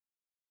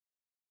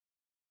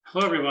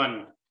Hello,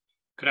 everyone.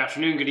 Good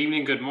afternoon, good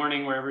evening, good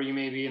morning, wherever you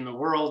may be in the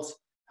world.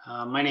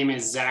 My name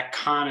is Zach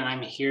Kahn, and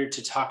I'm here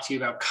to talk to you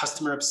about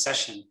customer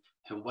obsession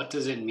and what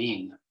does it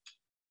mean.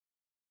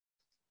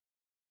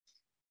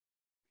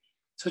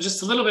 So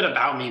just a little bit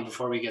about me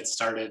before we get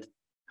started.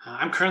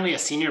 I'm currently a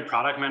senior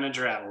product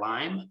manager at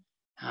Lime,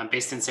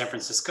 based in San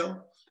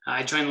Francisco.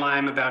 I joined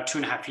Lime about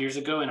 2.5 years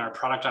ago in our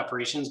product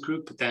operations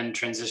group, but then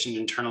transitioned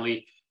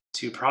internally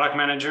to product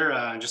manager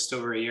just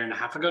over 1.5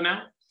 years ago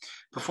now.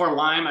 Before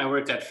Lime, I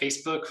worked at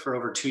Facebook for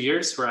over 2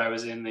 years, where I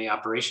was in the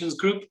operations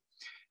group.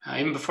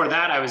 Even before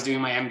that, I was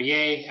doing my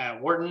MBA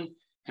at Wharton.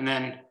 And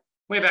then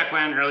way back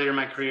when, earlier in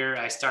my career,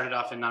 I started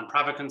off in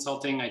nonprofit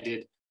consulting. I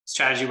did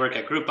strategy work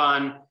at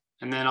Groupon,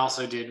 and then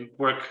also did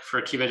work for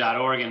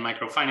Kiva.org and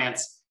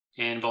microfinance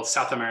in both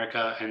South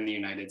America and the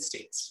United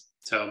States.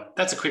 So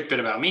that's a quick bit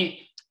about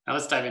me. Now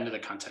let's dive into the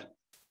content.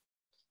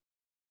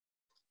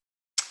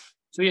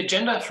 So the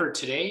agenda for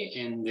today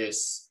in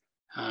this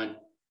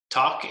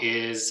talk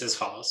is as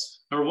follows.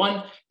 Number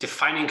one,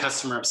 defining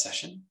customer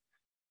obsession.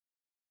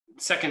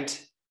 Second,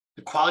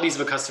 the qualities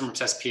of a customer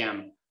obsessed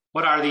PM.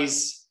 What are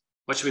these?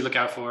 What should we look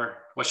out for?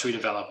 What should we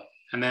develop?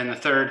 And then the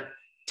third,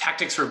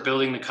 tactics for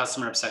building the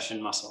customer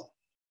obsession muscle.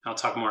 I'll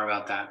talk more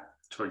about that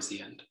towards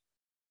the end.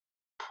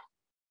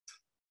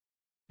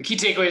 The key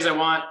takeaways I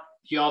want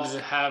you all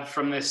to have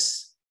from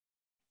this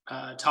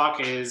talk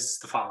is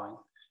the following.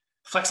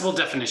 Flexible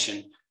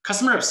definition.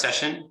 Customer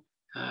obsession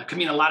could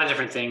mean a lot of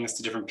different things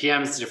to different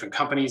PMs, to different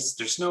companies.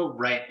 There's no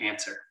right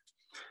answer.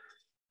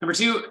 Number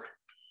two,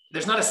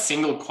 there's not a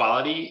single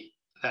quality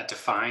that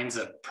defines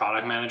a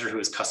product manager who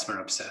is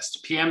customer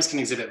obsessed. PMs can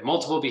exhibit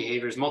multiple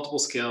behaviors, multiple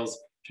skills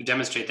to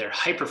demonstrate their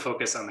hyper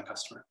focus on the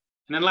customer.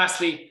 And then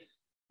lastly,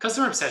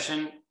 customer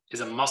obsession is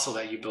a muscle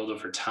that you build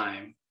over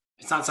time.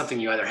 It's not something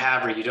you either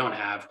have or you don't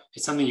have.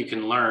 It's something you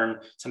can learn,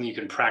 something you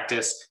can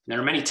practice. And there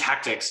are many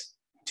tactics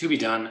to be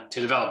done to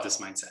develop this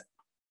mindset.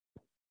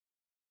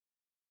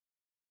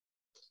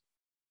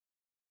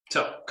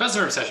 So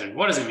customer obsession,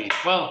 what does it mean?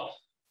 Well,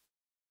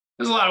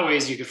 there's a lot of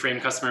ways you could frame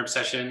customer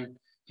obsession.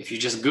 If you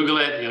just Google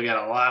it, you'll get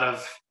a lot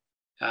of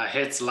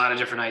hits, a lot of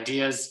different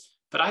ideas.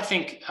 But I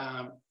think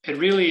it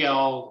really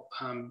all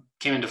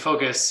came into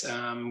focus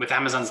with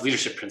Amazon's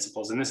leadership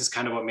principles. And this is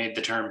kind of what made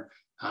the term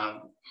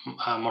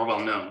more well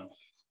known.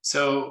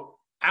 So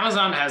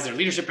Amazon has their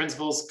leadership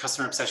principles,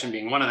 customer obsession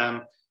being one of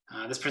them.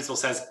 This principle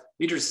says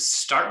leaders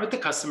start with the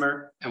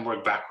customer and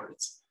work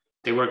backwards.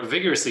 They work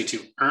vigorously to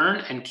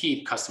earn and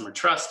keep customer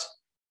trust.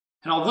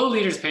 And although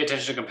leaders pay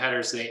attention to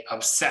competitors, they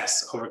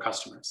obsess over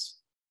customers.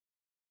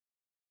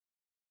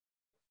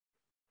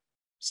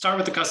 Start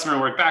with the customer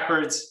and work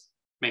backwards.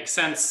 Makes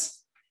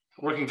sense.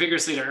 Working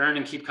vigorously to earn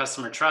and keep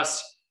customer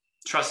trust.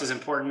 Trust is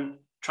important.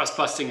 Trust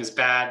busting is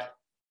bad.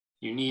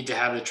 You need to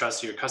have the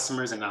trust of your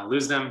customers and not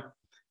lose them.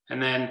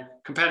 And then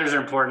competitors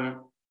are important.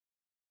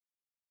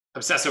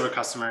 Obsess over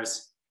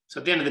customers. So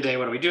at the end of the day,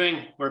 what are we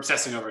doing? We're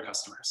obsessing over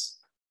customers.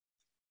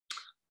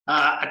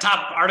 A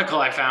top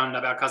article I found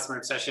about customer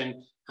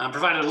obsession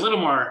provided a little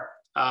more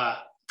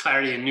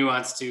clarity and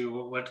nuance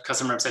to what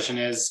customer obsession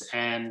is,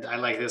 and I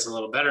like this a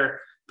little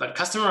better. But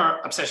customer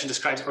obsession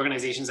describes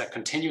organizations that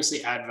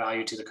continuously add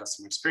value to the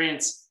customer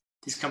experience.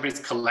 These companies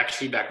collect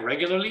feedback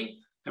regularly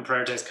and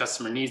prioritize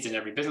customer needs in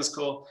every business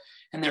goal,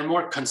 and they're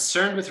more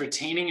concerned with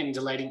retaining and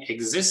delighting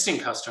existing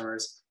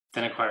customers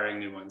than acquiring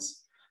new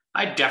ones.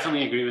 I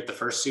definitely agree with the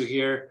first two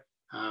here.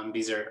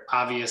 These are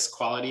obvious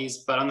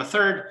qualities, but on the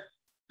third,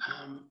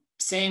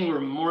 saying we're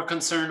more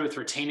concerned with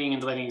retaining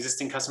and delighting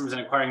existing customers and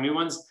acquiring new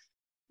ones,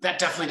 that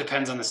definitely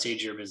depends on the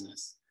stage of your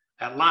business.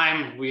 At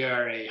Lime, we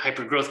are a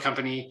hyper growth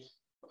company.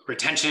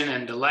 Retention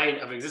and delight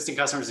of existing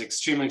customers is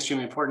extremely,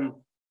 extremely important.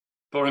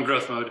 But we're in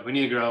growth mode. We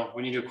need to grow.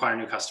 We need to acquire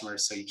new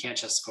customers. So you can't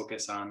just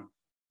focus on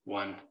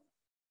one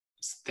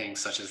thing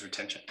such as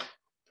retention.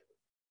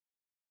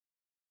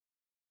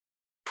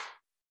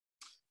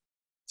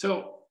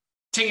 So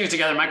taking it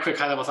together, my quick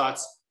high-level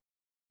thoughts.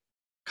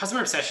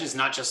 Customer obsession is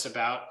not just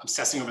about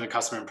obsessing over the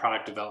customer and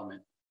product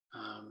development.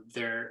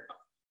 There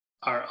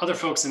are other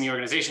folks in the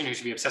organization who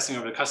should be obsessing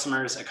over the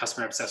customers. A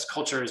customer-obsessed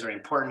culture is very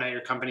important at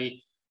your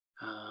company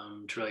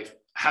to really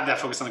have that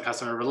focus on the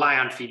customer, rely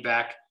on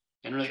feedback,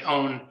 and really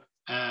own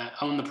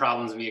the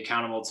problems and be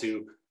accountable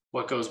to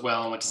what goes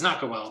well and what does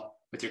not go well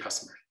with your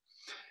customer.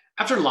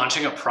 After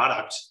launching a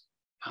product,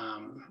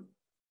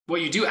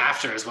 what you do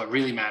after is what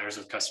really matters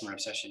with customer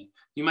obsession.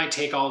 You might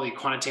take all the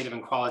quantitative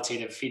and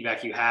qualitative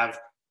feedback you have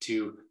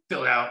to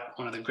build out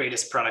one of the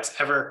greatest products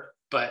ever.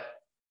 But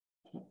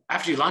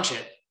after you launch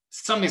it,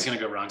 something's going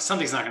to go wrong.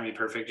 Something's not going to be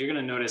perfect. You're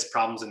going to notice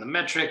problems in the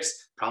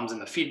metrics, problems in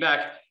the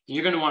feedback, and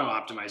you're going to want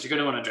to optimize. You're going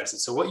to want to address it.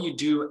 So what you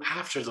do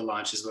after the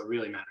launch is what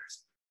really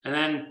matters. And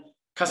then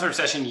customer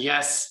obsession,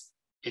 yes,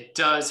 it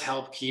does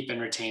help keep and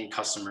retain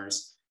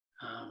customers.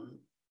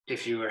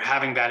 If you are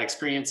having bad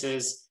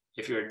experiences,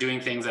 if you are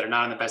doing things that are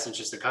not in the best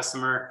interest of the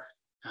customer,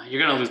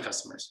 you're going to lose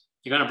customers.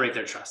 You're going to break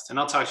their trust. And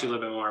I'll talk to you a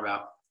little bit more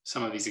about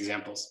some of these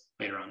examples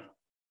later on.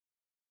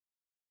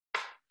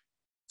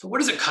 So what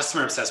is a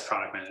customer obsessed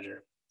product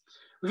manager?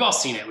 we've all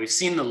seen it. We've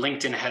seen the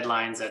LinkedIn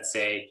headlines that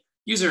say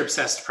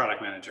user-obsessed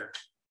product manager,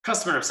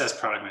 customer-obsessed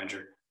product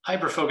manager,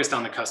 hyper-focused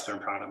on the customer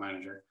product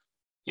manager.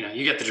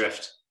 You get the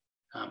drift.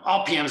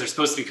 All PMs are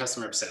supposed to be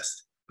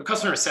customer-obsessed, but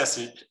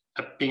customer-obsessed,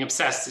 being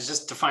obsessed is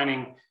just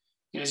defining,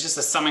 it's just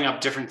a summing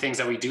up different things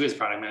that we do as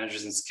product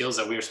managers and skills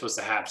that we are supposed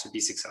to have to be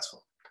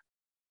successful.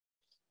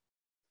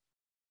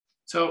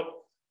 So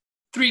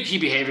 3 key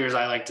behaviors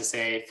I like to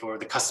say for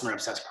the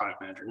customer-obsessed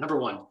product manager. Number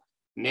 1,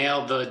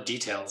 nail the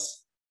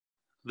details.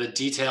 The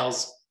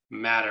details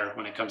matter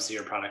when it comes to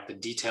your product. The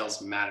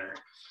details matter.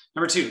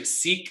 Number 2,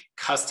 seek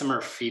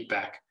customer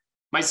feedback.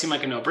 Might seem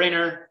like a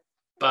no-brainer,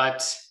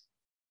 but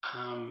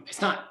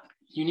it's not.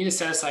 You need to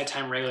set aside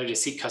time regularly to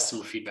seek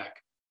customer feedback.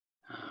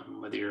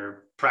 Whether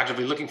you're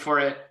proactively looking for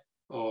it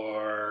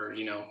or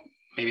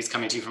maybe it's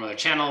coming to you from other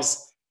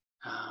channels,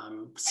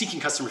 seeking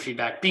customer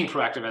feedback, being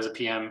proactive as a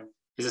PM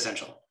is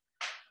essential.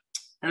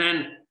 And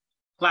then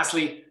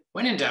lastly,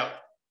 when in doubt,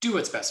 do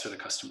what's best for the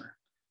customer.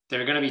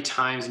 There are going to be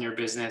times in your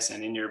business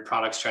and in your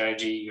product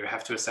strategy, you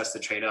have to assess the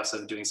trade-offs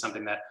of doing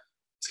something that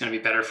is going to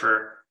be better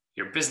for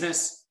your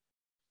business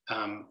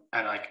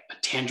at like a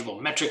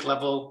tangible metric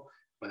level,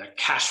 whether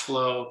cash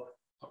flow,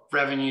 or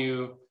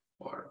revenue,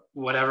 or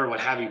whatever, what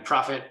have you,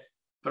 profit.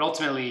 But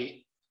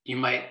ultimately, you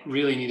might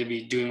really need to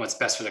be doing what's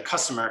best for the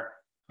customer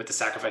with the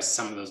sacrifice of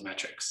some of those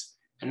metrics.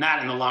 And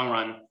that in the long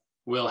run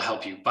will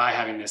help you by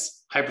having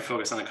this hyper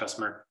focus on the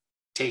customer,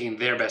 taking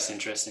their best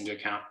interests into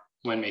account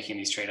when making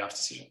these trade-off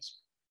decisions.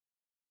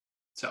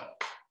 So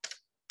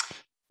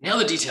nail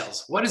the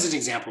details. What is an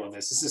example of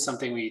this? This is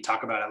something we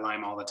talk about at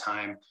Lime all the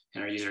time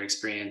in our user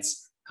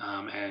experience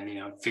and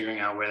figuring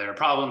out where there are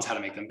problems, how to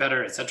make them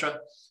better, etc.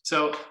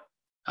 So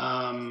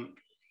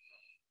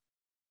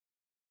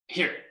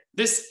here,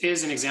 this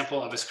is an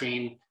example of a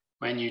screen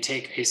when you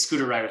take a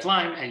scooter ride with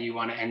Lime and you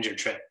want to end your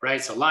trip,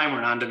 right? So Lime, we're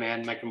an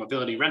on-demand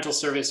micromobility rental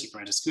service. You can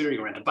rent a scooter, you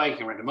can rent a bike, you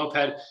can rent a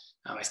moped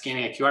by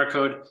scanning a QR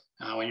code.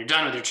 When you're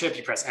done with your trip,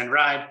 you press end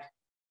ride,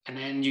 and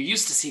then you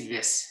used to see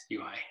this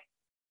UI.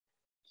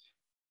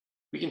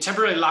 We can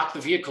temporarily lock the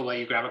vehicle while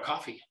you grab a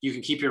coffee. You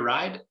can keep your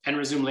ride and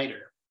resume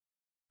later.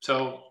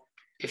 So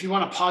if you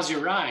want to pause your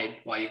ride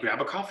while you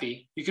grab a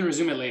coffee, you can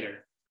resume it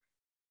later.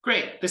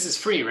 Great, this is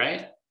free,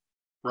 right?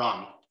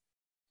 Wrong.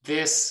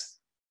 This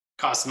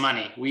costs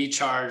money. We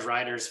charge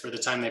riders for the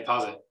time they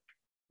pause it.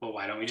 Well,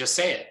 why don't we just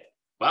say it?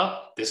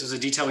 Well, this was a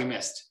detail we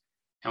missed.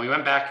 And we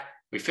went back,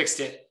 we fixed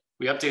it,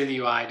 we updated the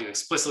UI to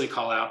explicitly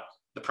call out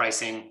the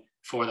pricing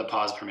for the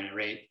pause per minute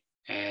rate.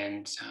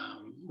 And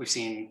we've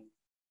seen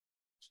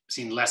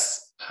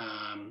less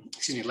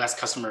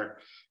customer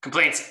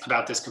complaints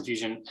about this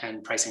confusion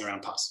and pricing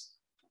around pause.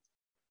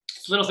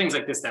 It's little things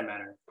like this that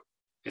matter.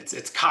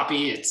 It's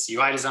copy, it's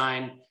UI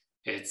design,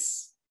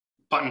 it's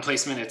button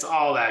placement, it's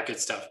all that good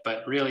stuff.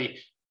 But really,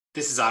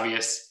 this is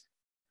obvious.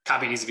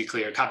 Copy needs to be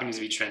clear. Copy needs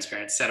to be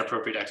transparent. Set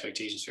appropriate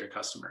expectations for your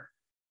customer.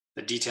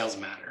 The details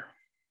matter.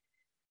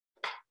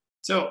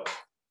 So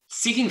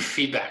seeking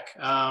feedback.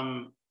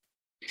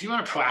 If you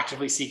want to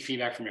proactively seek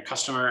feedback from your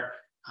customer,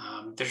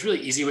 there's really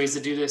easy ways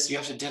to do this. You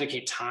have to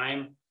dedicate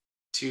time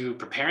to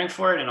preparing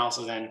for it and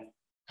also then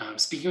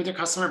speaking with your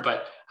customer.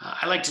 But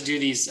I like to do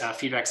these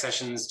feedback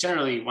sessions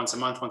generally once a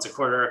month, once a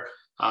quarter.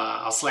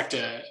 I'll select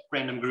a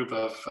random group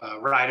of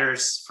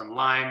riders from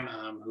Lime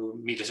who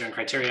meet a certain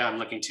criteria I'm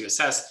looking to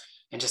assess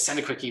and just send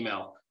a quick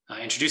email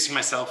introducing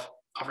myself,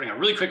 offering a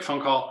really quick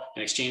phone call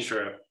in exchange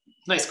for a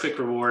nice quick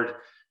reward.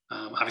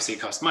 Obviously, it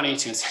costs money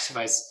to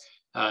incentivize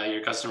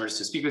your customers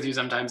to speak with you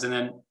sometimes, and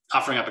then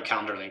offering up a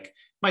calendar link.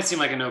 Might seem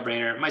like a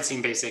no-brainer, might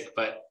seem basic,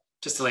 but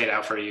just to lay it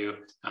out for you,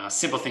 a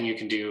simple thing you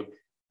can do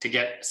to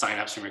get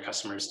signups from your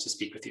customers to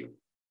speak with you.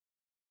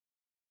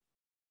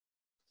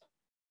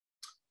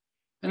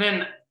 And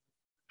then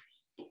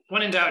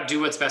when in doubt, do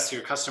what's best for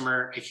your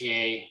customer,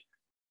 AKA,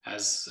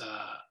 as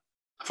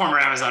a former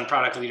Amazon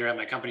product leader at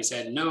my company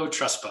said, no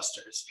trust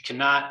busters. We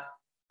cannot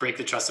break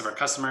the trust of our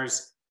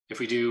customers. If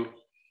we do,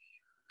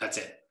 that's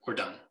it, we're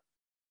done.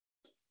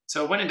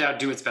 So when in doubt,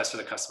 do what's best for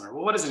the customer.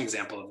 Well, what is an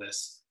example of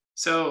this?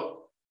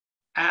 So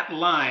at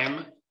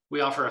Lime,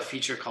 we offer a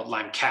feature called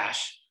Lime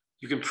Cash.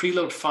 You can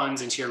preload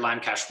funds into your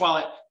Lime Cash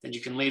wallet that you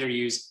can later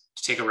use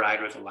to take a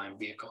ride with a Lime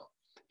vehicle.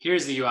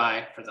 Here's the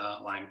UI for the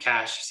Lime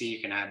Cash. You see,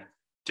 you can add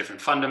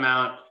different fund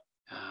amount.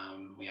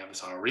 We have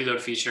this auto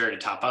reload feature to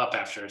top up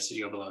after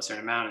you go below a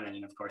certain amount. And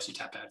then, of course, you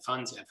tap add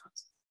funds, you add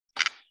funds.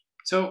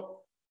 So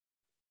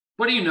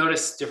what do you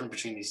notice different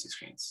between these two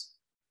screens?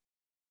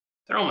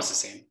 They're almost the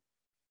same.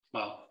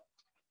 Well,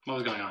 what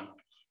was going on?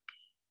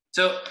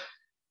 So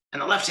on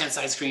the left-hand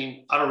side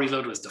screen, auto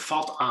reload was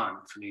default on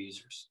for new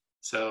users.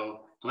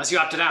 So unless you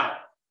opted out,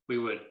 we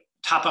would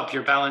top up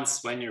your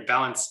balance when your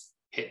balance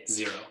hit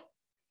 0.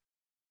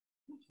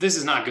 This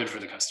is not good for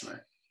the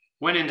customer.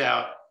 When in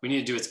doubt, we need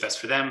to do what's best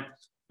for them,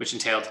 which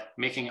entailed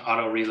making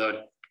auto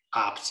reload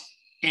opt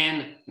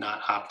in,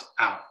 not opt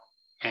out.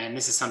 And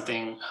this is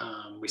something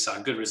we saw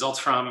good results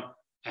from,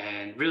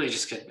 and really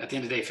just at the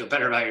end of the day, feel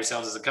better about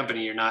yourselves as a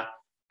company. You're not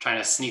trying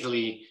to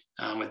sneakily,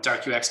 with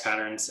dark UX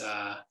patterns,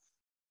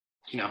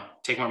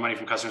 take more money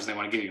from customers than they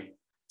want to give you.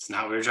 It's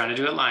not what we're trying to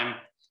do at Lime.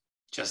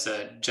 Just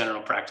a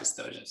general practice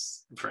though,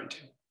 just referring to.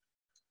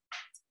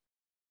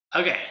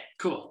 Okay,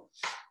 cool.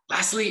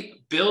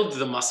 Lastly, build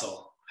the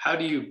muscle. How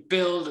do you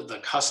build the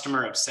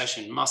customer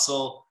obsession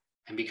muscle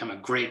and become a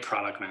great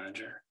product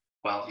manager?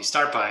 Well, you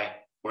start by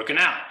working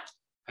out.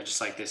 I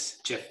just like this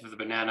gif of the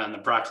banana and the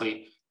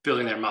broccoli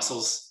building their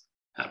muscles.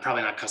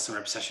 Probably not customer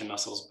obsession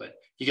muscles, but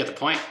you get the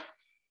point.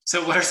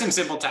 So what are some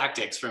simple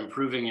tactics for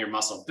improving your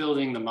muscle,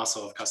 building the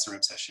muscle of customer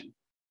obsession?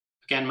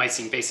 Again, might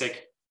seem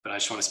basic, but I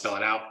just want to spell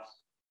it out.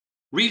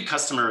 Read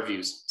customer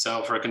reviews.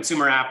 So for a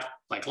consumer app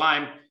like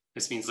Lime,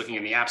 this means looking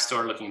in the App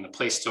Store, looking in the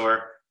Play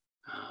Store,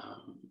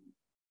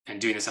 and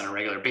doing this on a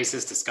regular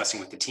basis, discussing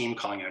with the team,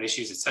 calling out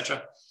issues,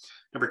 etc.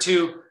 Number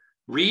two,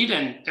 read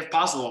and, if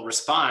possible,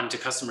 respond to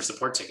customer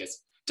support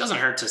tickets. It doesn't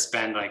hurt to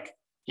spend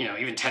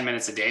even 10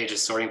 minutes a day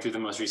just sorting through the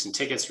most recent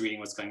tickets, reading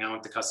what's going on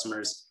with the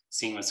customers,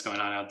 seeing what's going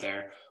on out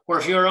there. Or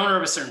if you're an owner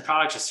of a certain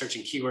product, just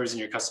searching keywords in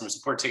your customer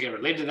support ticket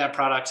related to that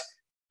product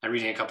and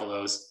reading a couple of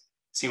those,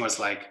 seeing what it's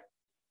like.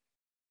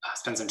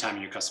 Spend some time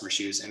in your customer's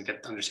shoes and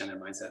get to understand their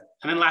mindset.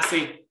 And then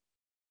lastly,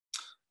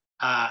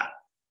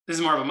 this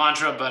is more of a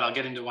mantra, but I'll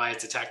get into why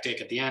it's a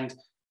tactic at the end.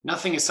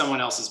 Nothing is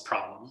someone else's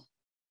problem.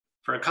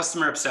 For a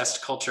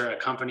customer-obsessed culture, a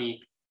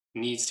company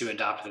needs to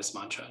adopt this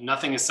mantra.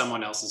 Nothing is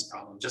someone else's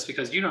problem. Just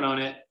because you don't own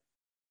it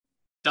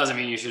doesn't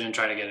mean you shouldn't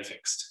try to get it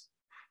fixed,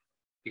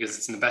 because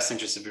it's in the best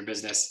interest of your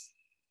business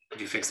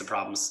if you fix the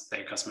problems that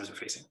your customers are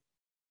facing.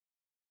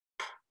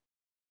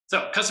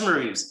 So customer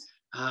reviews.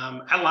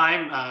 At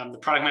Lime, the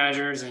product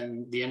managers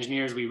and the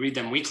engineers, we read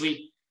them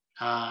weekly.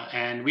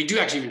 And we do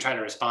actually even try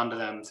to respond to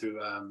them through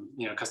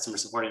customer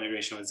support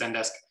integration with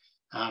Zendesk.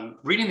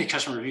 Reading the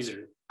customer reviews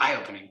are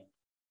eye-opening.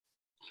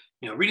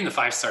 Reading the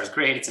 5 stars is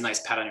great. It's a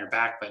nice pat on your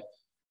back, but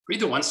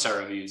read the 1-star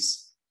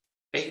reviews.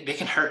 They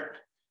can hurt.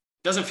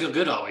 It doesn't feel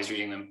good always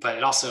reading them, but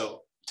it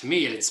also, to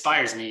me, it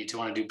inspires me to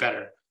want to do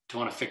better, to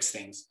want to fix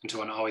things, and to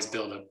want to always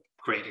build a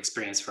great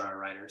experience for our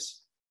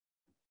writers.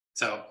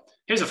 So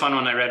here's a fun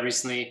one I read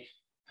recently.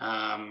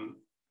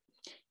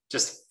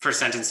 Just first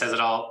sentence says it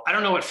all. I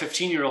don't know what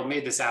 15-year-old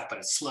made this app, but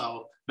it's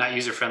slow, not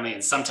user-friendly,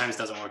 and sometimes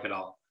doesn't work at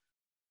all.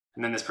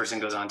 And then this person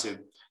goes on to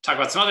talk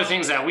about some other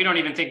things that we don't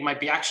even think might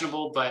be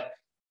actionable, but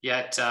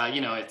yet,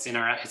 it's in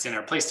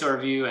our Play Store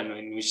review, and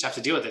we just have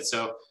to deal with it.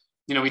 So,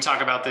 we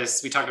talk about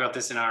this. We talked about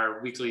this in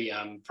our weekly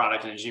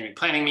product and engineering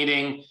planning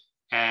meeting.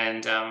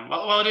 And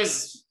while it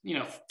is,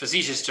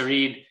 facetious to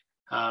read,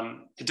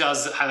 it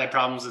does highlight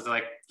problems with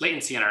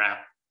latency in our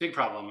app, big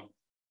problem,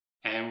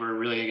 and we're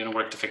really going to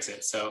work to fix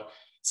it. So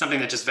something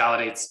that just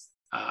validates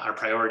our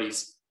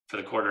priorities for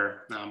the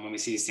quarter when we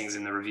see these things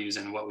in the reviews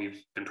and what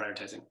we've been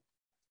prioritizing.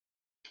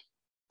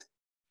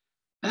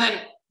 And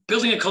then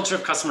building a culture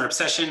of customer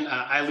obsession.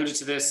 I alluded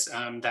to this,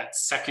 that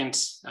second,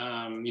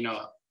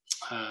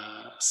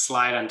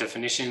 slide on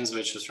definitions,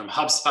 which was from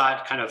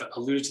HubSpot, kind of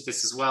alluded to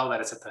this as well,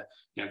 that it's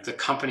at the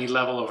company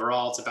level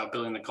overall. It's about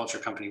building the culture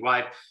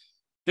company-wide.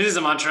 This is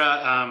a mantra.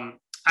 I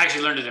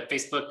actually learned it at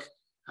Facebook,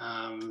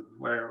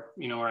 where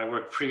I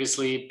worked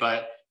previously,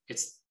 but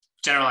it's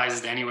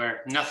generalizes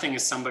anywhere. Nothing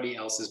is somebody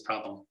else's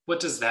problem. What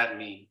does that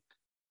mean?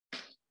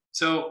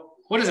 So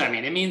what does that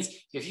mean? It means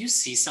if you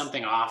see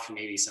something off,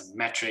 maybe some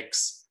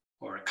metrics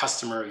or a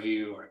customer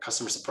review or a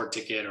customer support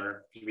ticket,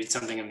 or you read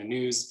something in the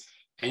news,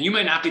 and you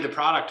might not be the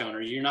product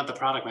owner, you're not the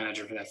product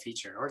manager for that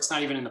feature, or it's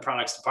not even in the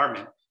products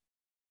department,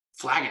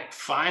 flag it.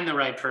 Find the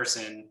right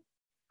person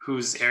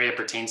whose area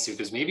pertains to,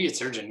 because maybe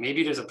it's urgent.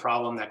 Maybe there's a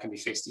problem that can be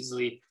fixed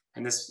easily,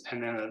 and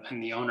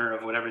the owner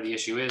of whatever the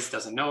issue is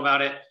doesn't know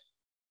about it.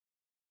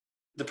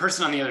 The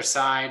person on the other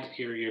side,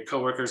 your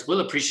coworkers, will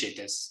appreciate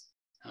this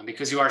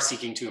because you are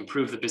seeking to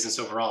improve the business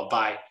overall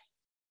by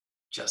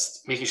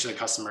just making sure the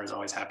customer is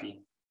always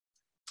happy.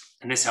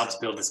 And this helps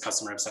build this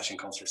customer obsession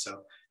culture.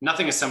 So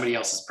nothing is somebody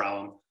else's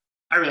problem.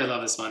 I really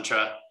love this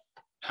mantra,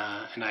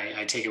 and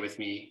I take it with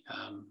me,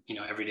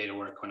 every day to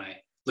work when I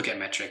look at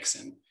metrics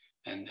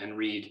and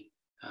read,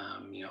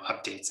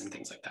 updates and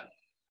things like that.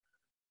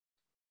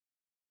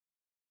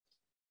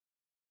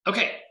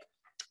 Okay,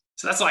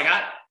 so that's all I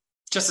got.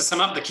 Just to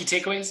sum up the key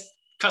takeaways: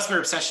 customer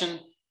obsession,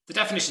 the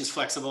definition is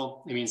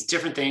flexible. It means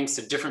different things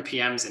to different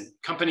PMs and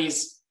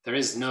companies. There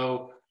is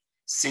no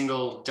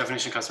single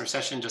definition of customer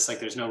obsession, just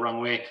like there's no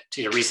wrong way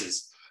to eat a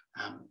Reese's.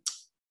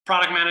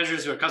 Product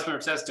managers who are customer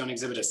obsessed don't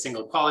exhibit a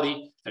single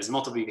quality. There's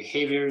multiple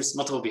behaviors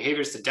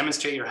to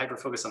demonstrate your hyper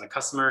focus on the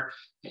customer.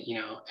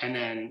 And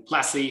then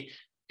lastly,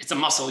 it's a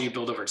muscle you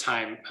build over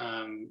time.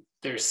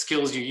 There's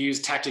skills you use,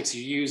 tactics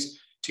you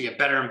use to get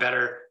better and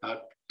better,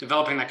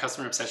 developing that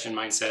customer obsession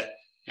mindset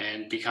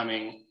and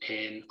becoming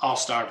an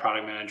all-star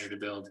product manager to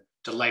build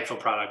delightful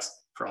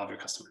products for all of your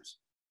customers.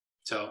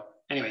 So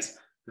anyways,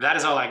 that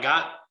is all I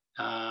got.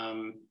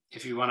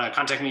 If you want to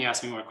contact me,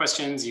 ask me more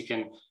questions, you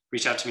can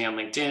reach out to me on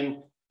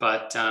LinkedIn.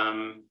 But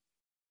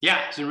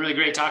yeah, it's been really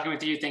great talking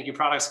with you. Thank you,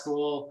 Product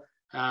School.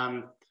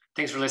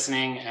 Thanks for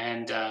listening,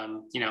 and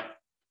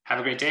have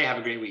a great day. Have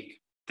a great week.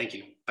 Thank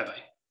you.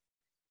 Bye-bye.